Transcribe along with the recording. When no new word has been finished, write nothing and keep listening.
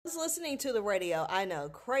Was listening to the radio. I know,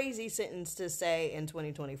 crazy sentence to say in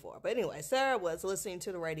 2024. But anyway, Sarah was listening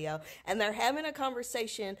to the radio and they're having a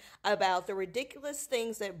conversation about the ridiculous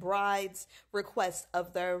things that brides request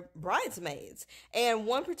of their bridesmaids. And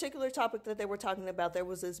one particular topic that they were talking about, there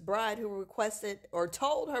was this bride who requested or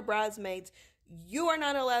told her bridesmaids, "You are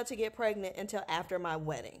not allowed to get pregnant until after my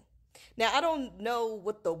wedding." Now, I don't know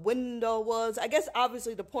what the window was. I guess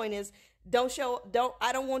obviously the point is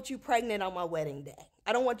I don't want you pregnant on my wedding day.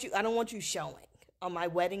 I don't want you showing on my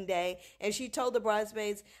wedding day. And she told the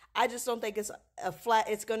bridesmaids, I just don't think it's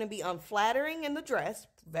going to be unflattering in the dress.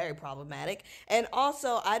 Very problematic. And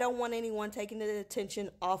also, I don't want anyone taking the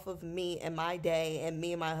attention off of me and my day and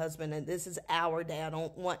me and my husband. And this is our day. I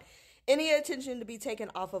don't want any attention to be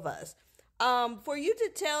taken off of us. For you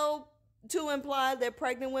to imply that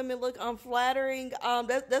pregnant women look unflattering,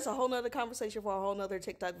 that's a whole nother conversation for a whole nother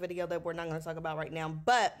TikTok video that we're not going to talk about right now.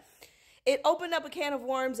 But it opened up a can of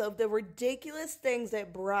worms of the ridiculous things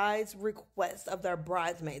that brides request of their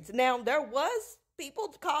bridesmaids. Now, there was people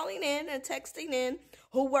calling in and texting in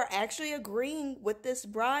who were actually agreeing with this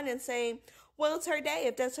bride and saying, well, it's her day.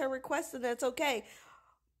 If that's her request, then that's okay.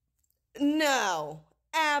 No.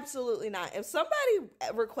 Absolutely not. If somebody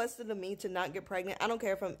requested of me to not get pregnant, I don't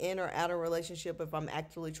care if I'm in or out of a relationship, if I'm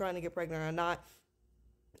actually trying to get pregnant or not.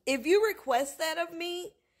 If you request that of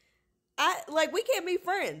me, we can't be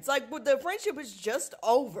friends. The friendship is just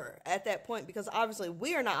over at that point because obviously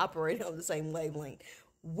we are not operating on the same wavelength.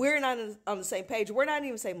 We're not on the same page. We're not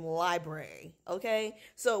even the same library. Okay.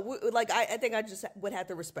 So I think I just would have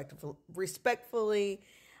to respectfully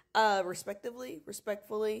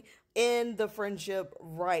end the friendship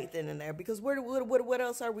right then and there, because what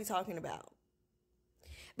else are we talking about?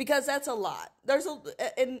 Because that's a lot.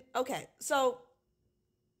 So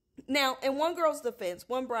now, in one girl's defense,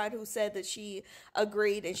 one bride who said that she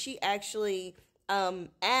agreed and she actually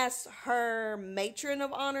asked her matron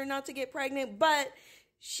of honor not to get pregnant, but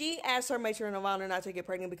she asked her matron of honor not to get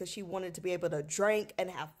pregnant because she wanted to be able to drink and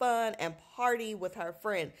have fun and party with her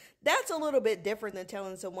friend. That's a little bit different than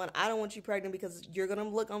telling someone, I don't want you pregnant because you're going to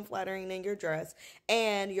look unflattering in your dress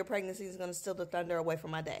and your pregnancy is going to steal the thunder away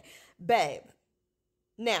from my day. Babe,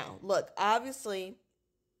 now, look, obviously,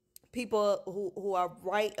 people who are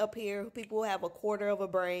right up here, people who have a quarter of a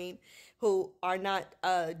brain, who are not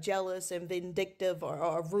jealous and vindictive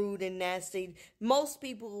or rude and nasty. Most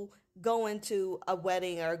people go into a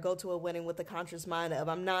wedding or go to a wedding with a conscious mind of,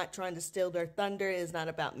 I'm not trying to steal their thunder. It's not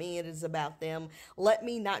about me. It is about them. Let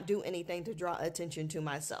me not do anything to draw attention to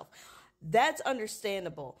myself. That's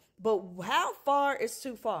understandable. But how far is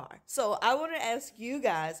too far? So I want to ask you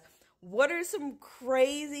guys, what are some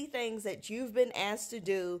crazy things that you've been asked to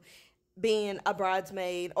do being a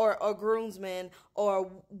bridesmaid or groomsman,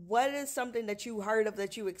 or what is something that you heard of,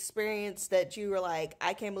 that you experienced, that you were like,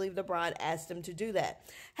 I can't believe the bride asked him to do that?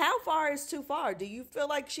 How far is too far? Do you feel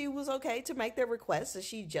like she was okay to make that request? Is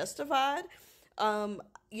she justified?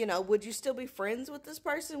 Would you still be friends with this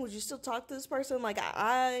person? Would you still talk to this person?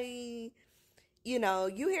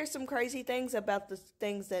 You hear some crazy things about the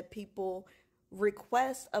things that people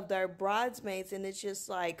request of their bridesmaids, and it's just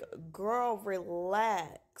like, girl,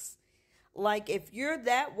 relax. Like, if you're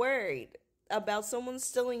that worried about someone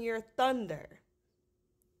stealing your thunder,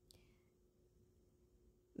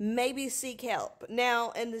 maybe seek help.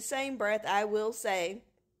 Now, in the same breath, I will say,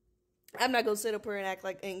 I'm not going to sit up here and act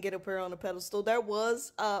like and get up here on a pedestal. There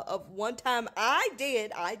was of one time I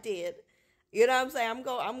did. You know what I'm saying?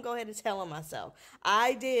 I'm go ahead and tell on myself.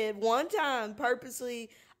 I did one time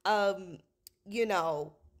purposely, okay,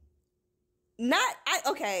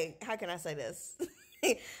 how can I say this?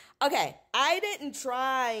 Okay, I didn't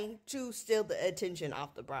try to steal the attention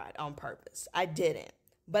off the bride on purpose. I didn't.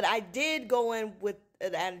 But I did go in with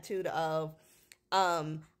an attitude of,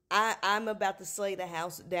 I'm about to slay the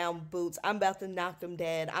house down boots. I'm about to knock them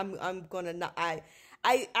dead. I'm gonna knock. I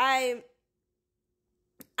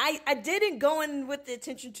didn't go in with the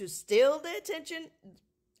intention to steal the attention.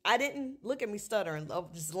 I didn't, look at me stuttering,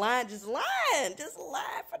 just lying for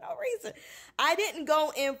no reason. I didn't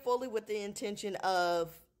go in fully with the intention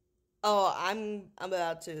of, I'm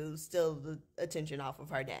about to steal the attention off of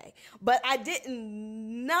her day. But I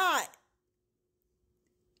didn't not.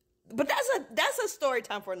 But that's a story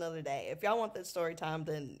time for another day. If y'all want that story time,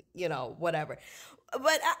 then whatever.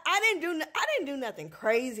 But I didn't do nothing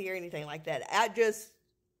crazy or anything like that. I just,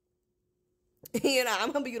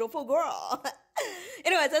 I'm a beautiful girl.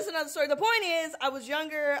 Anyways, that's another story. The point is, I was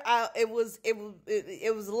younger. It was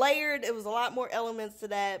layered. It was a lot more elements to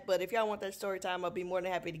that. But if y'all want that story time, I'll be more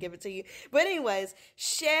than happy to give it to you. But anyways,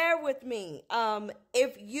 share with me.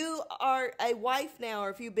 If you are a wife now, or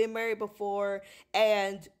if you've been married before,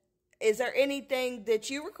 and Is there anything that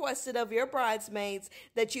you requested of your bridesmaids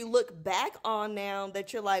that you look back on now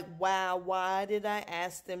that you're like, wow, why did I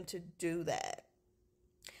ask them to do that?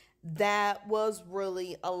 That was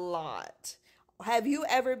really a lot. Have you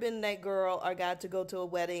ever been that girl or got to go to a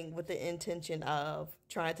wedding with the intention of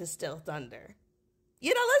trying to steal thunder?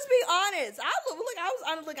 Let's be honest.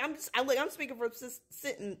 I'm speaking from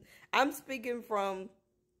sitting. I'm speaking from,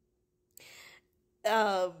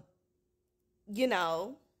 you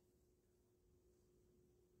know,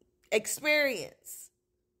 experience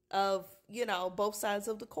of, both sides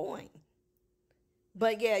of the coin.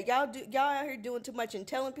 But yeah, y'all out here doing too much and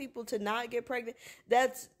telling people to not get pregnant.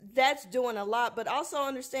 That's doing a lot. But also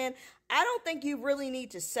understand, I don't think you really need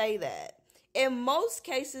to say that. In most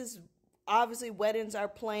cases, obviously weddings are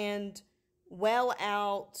planned well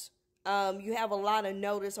out. You have a lot of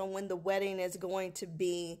notice on when the wedding is going to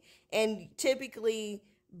be, and typically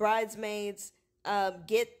bridesmaids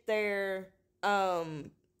get their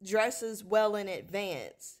dresses well in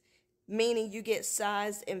advance, meaning you get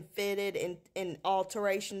sized and fitted and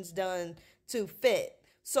alterations done to fit.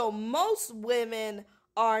 So most women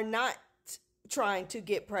are not trying to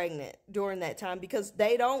get pregnant during that time because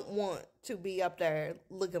they don't want to be up there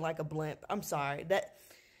looking like a blimp. I'm sorry.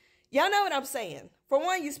 Y'all know what I'm saying. For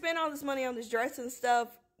one, you spend all this money on this dress and stuff.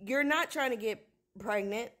 You're not trying to get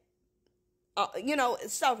pregnant.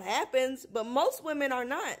 Stuff happens, but most women are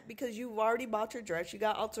not because you've already bought your dress. You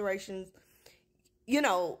got alterations.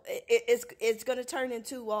 It's going to turn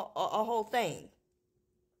into a whole thing.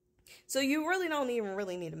 So you really don't even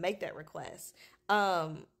really need to make that request.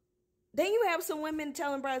 Then you have some women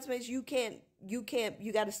telling bridesmaids you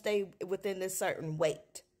got to stay within this certain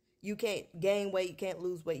weight. You can't gain weight, you can't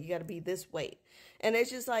lose weight, you got to be this weight. And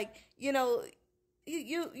it's just like, you're doing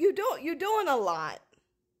a lot.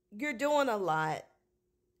 You're doing a lot.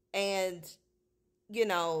 And,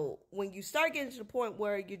 when you start getting to the point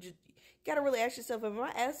where you got to really ask yourself, am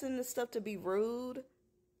I asking this stuff to be rude?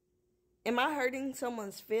 Am I hurting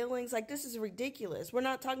someone's feelings? Like, this is ridiculous. We're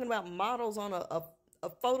not talking about models on a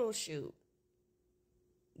photo shoot.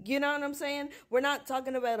 You know what I'm saying? We're not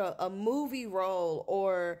talking about a movie role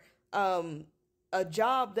or a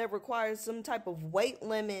job that requires some type of weight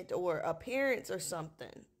limit or appearance or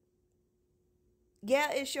something.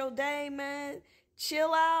 Yeah, it's your day, man.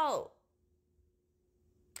 Chill out.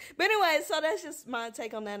 But anyway, so that's just my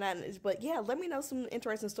take on that. But yeah, let me know some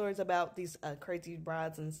interesting stories about these crazy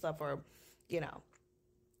brides and stuff, or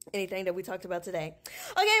anything that we talked about today.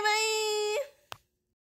 Okay, bye.